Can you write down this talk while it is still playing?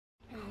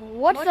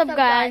What's up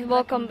guys,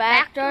 welcome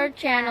back to our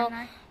channel.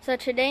 So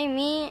today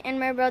me and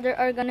my brother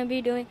are going to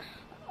be doing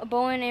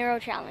bow and arrow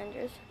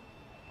challenges.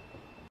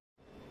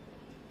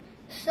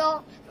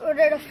 So for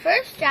the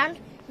first round,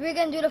 we're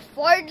going to do the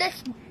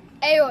farthest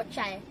arrow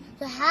challenge.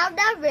 So how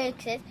that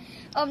works is,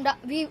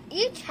 we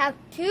each have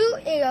 2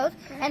 arrows,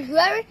 and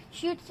whoever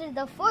shoots it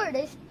the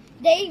furthest,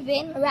 they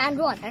win round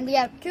 1. And we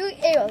have 2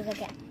 arrows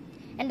again.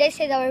 And this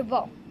is our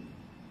bow.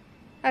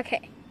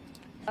 Okay.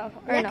 Are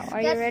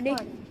you ready?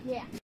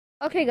 Yeah.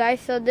 Okay guys,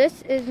 so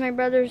this is my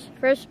brother's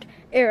first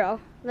arrow.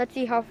 Let's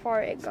see how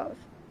far it goes.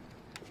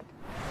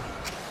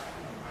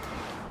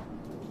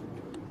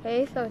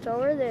 Okay, so it's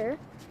over there.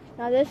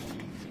 Now this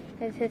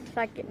is his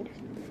second.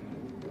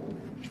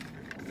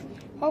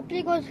 Hopefully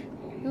it goes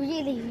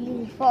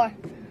really far.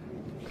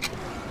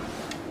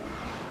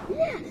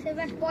 Yes, it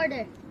went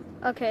farther.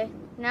 Okay,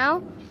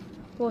 now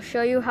we'll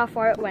show you how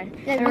far it went.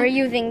 And we're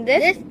using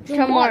this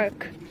to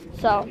mark.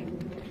 So,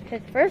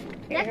 his first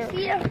arrow. Let's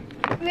see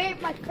where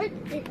my first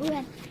arrow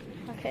went.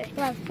 Okay.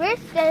 My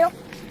first arrow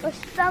was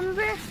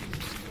somewhere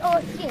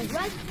here,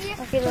 right here.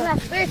 Okay, so my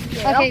first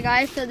arrow. Okay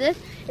guys, so this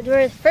is where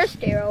his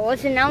first arrow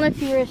was, and now let's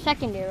see where his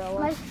second arrow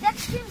was. My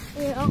second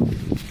arrow was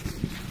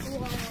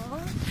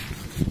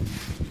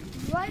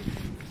right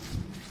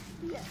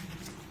here.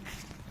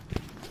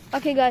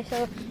 Okay guys,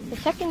 so the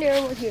second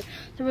arrow was here.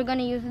 So we're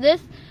gonna use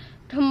this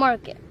to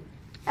mark it.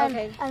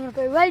 Okay. And it'll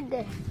go right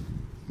there.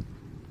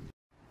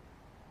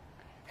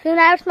 So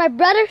now it's my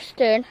brother's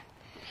turn.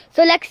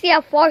 So let's see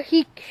how far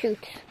he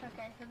shoots.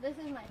 Okay, so this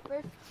is my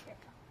first arrow.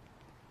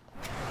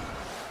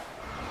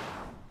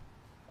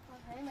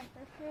 Okay, my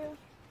first arrow.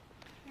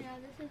 Now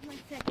this is my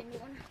second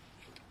one.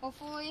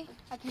 Hopefully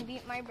I can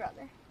beat my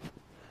brother.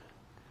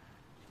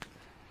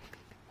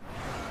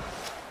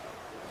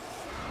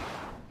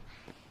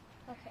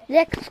 Okay.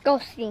 Let's go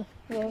see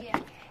where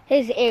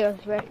his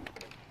arrows were.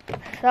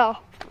 So.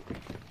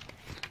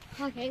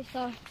 Okay,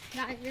 so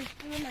now I'm just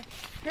doing my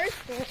first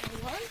arrow.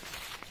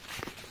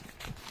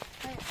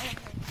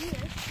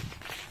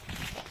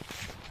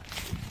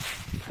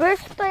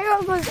 First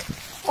arrow was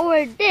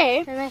over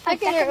there. And my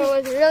second arrow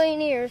was really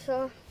near,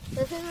 so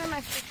this is where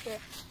my first arrow.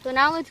 So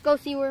now let's go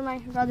see where my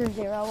brother's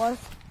arrow was.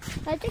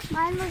 I think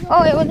mine was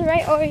over it was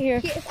right over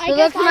here. Yes, so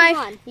look,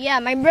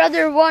 my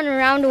brother won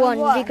round one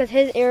because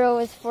his arrow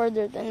is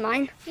further than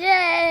mine.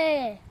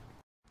 Yay!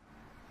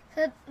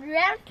 So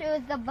round 2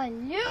 is the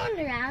balloon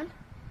round.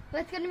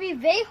 But it's going to be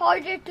way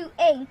harder to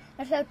aim.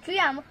 There's a 3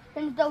 ammo,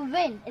 then the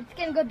wind. It's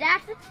going to go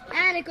that side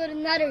and it goes to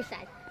another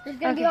side. So it's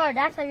going to be hard.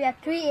 That's why we have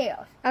 3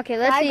 arrows. Okay,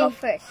 let's see. I go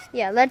first.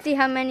 Yeah, let's see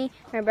how many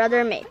my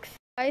brother makes.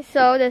 Okay,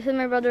 so this is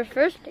my brother's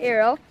first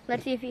arrow.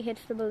 Let's see if he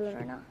hits the balloon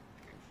or not.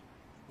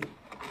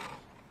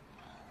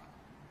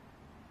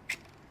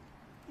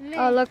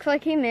 Oh, looks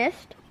like he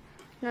missed.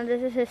 Now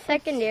this is his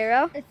second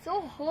arrow. It's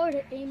so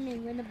hard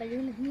aiming when the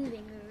balloon is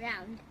moving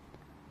around.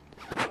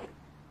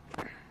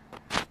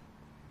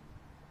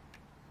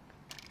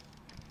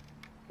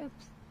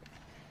 Oops.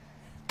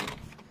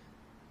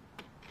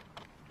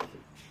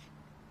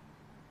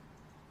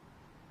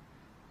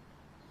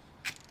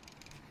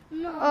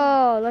 No.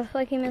 Oh, looks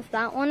like he missed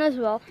that one as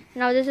well.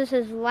 Now this is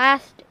his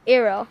last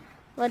arrow.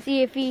 Let's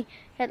see if he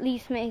at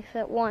least makes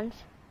it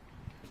once.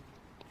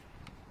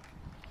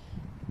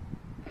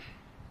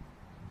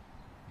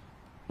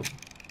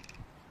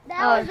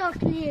 That was a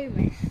clear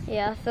miss.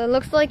 Yeah, so it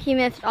looks like he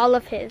missed all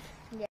of his.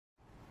 Yeah.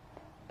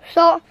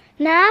 So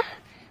now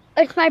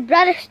it's my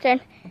brother's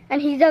turn,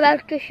 and he's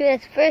about to shoot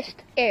his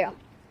first arrow.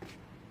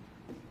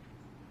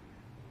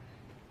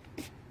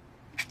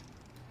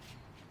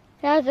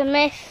 That was a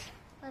miss.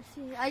 Let's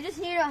see. I just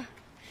need to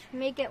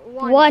make it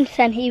once. Once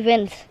and he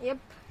wins. Yep.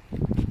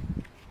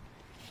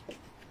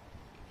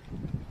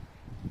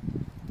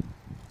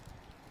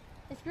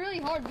 It's really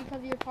hard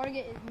because your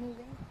target is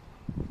moving.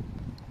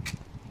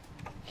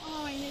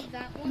 Oh, I missed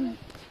that one.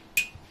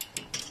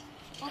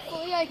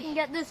 Hopefully I can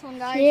get this one,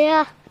 guys.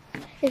 Yeah.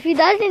 If he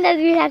doesn't, then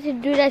we have to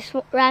do this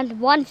round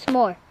once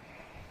more.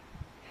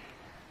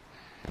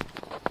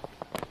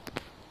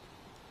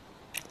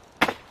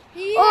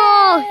 Yes!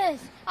 Oh!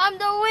 I'm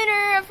the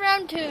winner of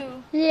round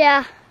 2.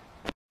 Yeah.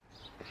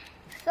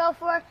 So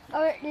for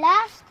our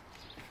last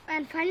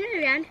and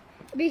final round,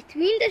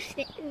 between the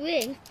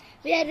wings,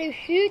 we had to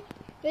shoot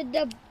with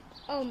the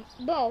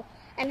bow,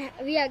 and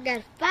we have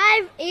got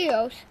 5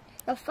 arrows,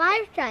 so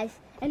 5 tries,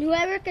 and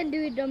whoever can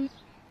do the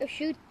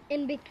shoot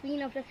in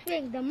between of the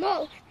swing the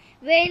most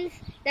wins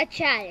the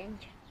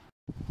challenge.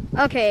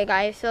 Okay,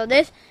 guys, so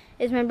this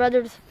is my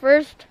brother's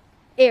first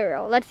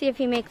arrow. Let's see if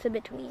he makes it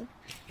between.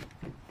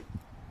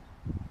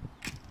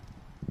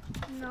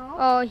 No.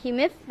 Oh, he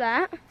missed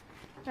that.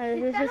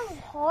 It's kind of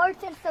hard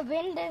since the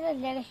wind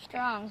isn't very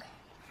strong.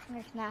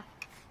 It's not.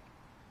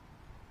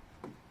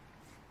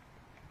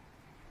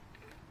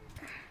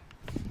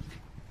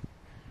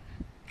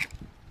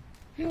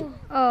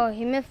 Oh,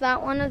 he missed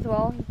that one as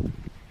well.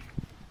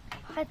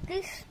 At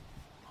least,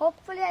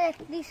 hopefully I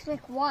at least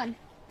make one.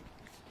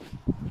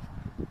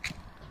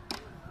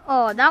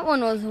 Oh, that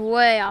one was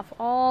way off,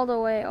 all the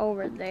way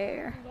over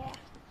there. Yeah.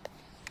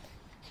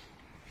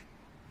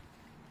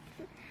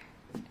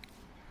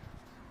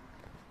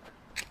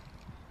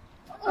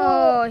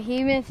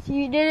 he missed.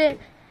 He did it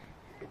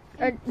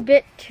a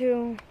bit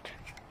too.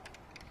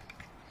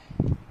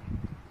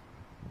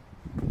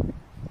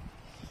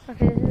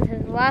 Okay, this is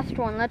his last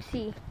one. Let's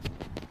see.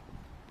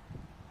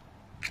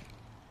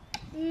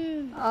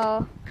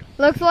 Oh,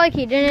 looks like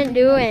he didn't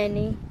do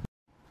any.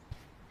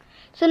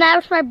 So now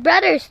it's my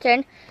brother's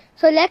turn.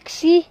 So let's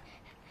see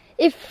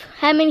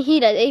how many he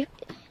does.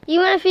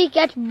 Even if he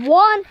gets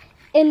one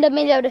in the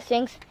middle of the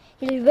strings,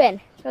 he'll win.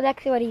 So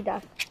let's see what he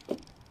does.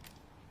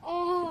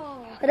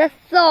 Oh, that's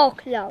so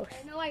close.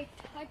 I know I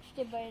touched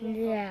it, but it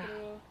didn't Yeah. go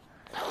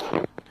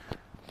through.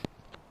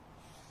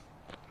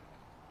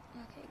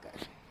 Okay,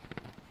 good.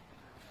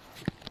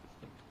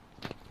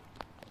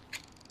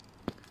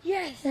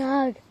 Yes.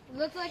 Dog. It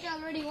looks like I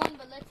already won,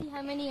 but let's see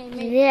how many I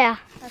made. Yeah.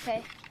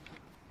 Okay.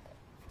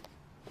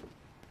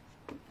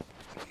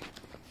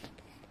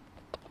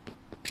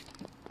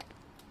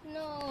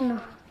 No.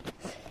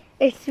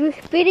 It's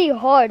pretty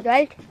hard,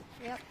 right?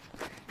 Yep.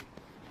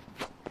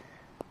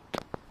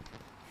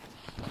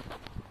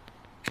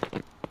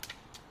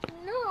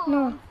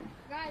 No.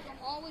 Guys,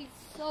 I'm always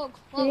so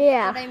close,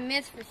 Yeah. but I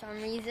miss for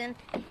some reason.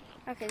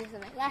 Okay, this is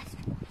my last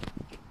one.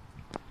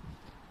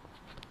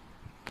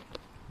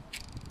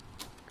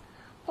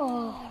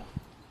 Oh.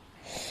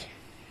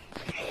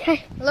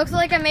 Looks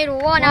like I made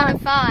 1 out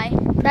of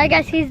 5. I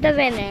guess he's the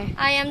winner.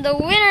 I am the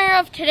winner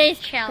of today's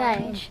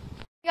challenge.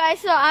 Guys,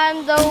 so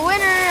I'm the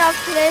winner of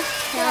today's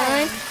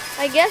challenge.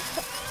 I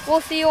guess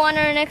we'll see you on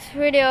our next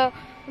video.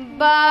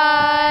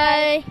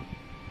 Bye.